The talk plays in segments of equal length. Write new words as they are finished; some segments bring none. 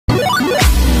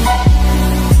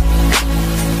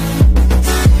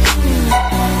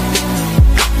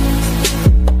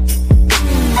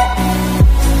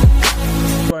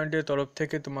চ্যানেলটির তরফ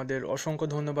থেকে তোমাদের অসংখ্য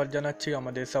ধন্যবাদ জানাচ্ছি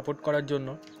আমাদের সাপোর্ট করার জন্য।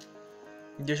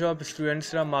 যেসব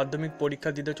স্টুডেন্টসরা মাধ্যমিক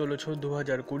পরীক্ষা দিতে চলেছ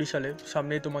 2020 সালে,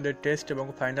 সামনেই তোমাদের টেস্ট এবং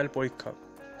ফাইনাল পরীক্ষা।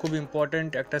 খুব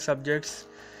ইম্পর্ট্যান্ট একটা সাবজেক্টস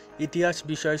ইতিহাস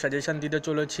বিষয়ে সাজেশান দিতে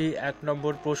চলেছি। 1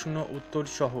 নম্বর প্রশ্ন উত্তর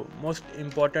সহ মোস্ট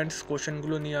ইম্পর্ট্যান্ট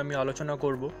কোশ্চেনগুলো নিয়ে আমি আলোচনা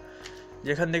করব,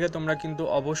 যেখান থেকে তোমরা কিন্তু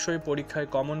অবশ্যই পরীক্ষায়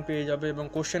কমন পেয়ে যাবে এবং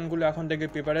কোশ্চেনগুলো এখন থেকে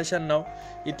প্রিপারেশান নাও।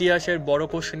 ইতিহাসের বড়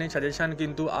কোশ্চেনের সাজেশান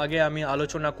কিন্তু আগে আমি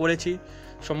আলোচনা করেছি,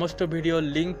 সমস্ত ভিডিওর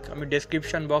লিঙ্ক আমি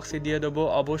ডেসক্রিপশান বক্সে দিয়ে দেবো।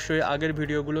 অবশ্যই আগের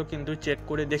ভিডিওগুলো কিন্তু চেক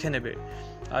করে দেখে নেবে।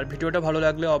 আর ভিডিওটা ভালো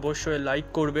লাগলে অবশ্যই লাইক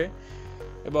করবে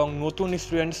এবং নতুন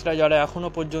স্টুডেন্টসরা যারা এখনও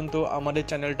পর্যন্ত আমাদের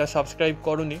চ্যানেলটা সাবস্ক্রাইব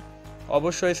করোনি,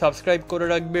 অবশ্যই সাবস্ক্রাইব করে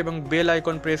রাখবে এবং বেল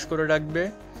আইকন প্রেস করে রাখবে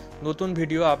নতুন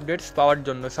ভিডিও আপডেটস পাওয়ার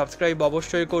জন্য। সাবস্ক্রাইব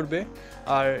অবশ্যই করবে।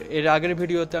 আর এর আগের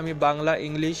ভিডিওতে আমি বাংলা,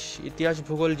 ইংলিশ, ইতিহাস,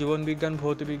 ভূগোল, জীবনবিজ্ঞান,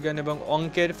 ভৌতবিজ্ঞান এবং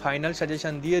অঙ্কের ফাইনাল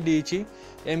সাজেশান দিয়ে দিয়েছি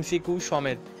এমসিকিউ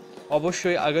সমেত।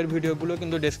 অবশ্যই আগের ভিডিওগুলো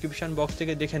কিন্তু ডেসক্রিপশান বক্স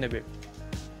থেকে দেখে নেবে।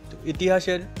 তো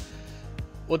ইতিহাসের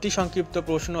অতি সংক্ষিপ্ত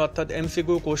প্রশ্ন অর্থাৎ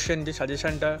এমসিকিউ কোশ্চেন যে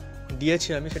সাজেশানটা দিয়েছি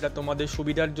আমি, সেটা তোমাদের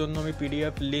সুবিধার জন্য আমি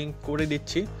পিডিএফ লিঙ্ক করে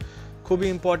দিচ্ছি। খুবই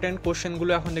ইম্পর্ট্যান্ট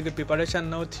কোশ্চেনগুলো এখন থেকে প্রিপারেশান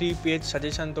নাও। 3 পেজ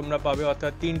সাজেশান তোমরা পাবে,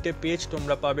 অর্থাৎ 3টে পেজ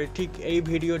তোমরা পাবে। ঠিক এই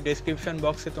ভিডিও ডেসক্রিপশান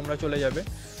বক্সে তোমরা চলে যাবে।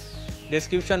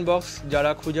 ডেসক্রিপশান বক্স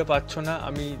যারা খুঁজে পাচ্ছ না,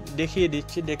 আমি দেখিয়ে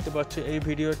দিচ্ছি। দেখতে পাচ্ছ এই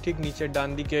ভিডিওর ঠিক নিচের ডান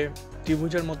দিকে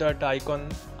ত্রিভুজের মতো একটা আইকন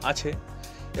আছে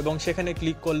এবং সেখানে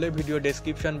ক্লিক করলে ভিডিও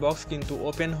ডেসক্রিপশান বক্স কিন্তু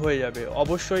ওপেন হয়ে যাবে।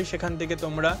 অবশ্যই সেখান থেকে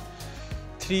তোমরা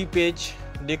 3 পেজ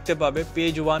দেখতে পাবে,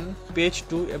 পেজ 1, পেজ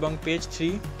 2 এবং পেজ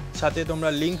 3 সাথে তোমরা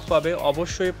লিঙ্ক পাবে।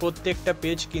 অবশ্যই প্রত্যেকটা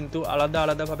পেজ কিন্তু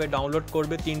আলাদাভাবে ডাউনলোড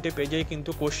করবে। 3টে পেজেই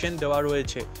কিন্তু কোশ্চেন দেওয়া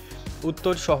রয়েছে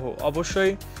উত্তর সহ।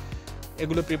 অবশ্যই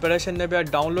এগুলো প্রিপারেশন নেবে। আর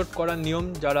ডাউনলোড করার নিয়ম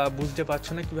যারা বুঝতে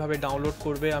পারছো না কীভাবে ডাউনলোড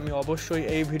করবে, আমি অবশ্যই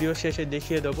এই ভিডিও শেষে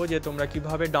দেখিয়ে দেবো যে তোমরা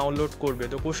কীভাবে ডাউনলোড করবে।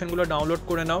 তো কোশ্চেনগুলো ডাউনলোড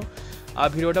করে নাও। আর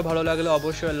ভিডিওটা ভালো লাগলে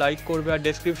অবশ্যই লাইক করবে। আর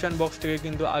ডেসক্রিপশান বক্স থেকে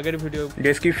কিন্তু আগের ভিডিও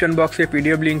ডেসক্রিপশান বক্সে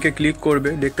পিডিএফ লিঙ্কে ক্লিক করবে।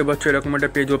 দেখতে পাচ্ছ এরকম একটা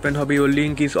পেজ ওপেন হবে। Your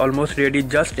link is almost ready.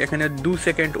 Just এখানে 2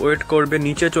 সেকেন্ড ওয়েট করবে,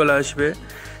 নিচে চলে আসবে।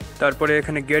 তারপরে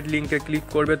এখানে গেট লিঙ্কে ক্লিক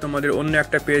করবে। তোমাদের অন্য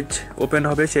একটা পেজ ওপেন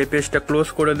হবে, সেই পেজটা ক্লোজ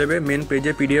করে দেবে। মেন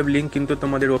পেজে পিডিএফ লিঙ্ক কিন্তু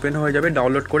তোমাদের ওপেন হয়ে যাবে,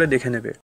 ডাউনলোড করে দেখে নেবে।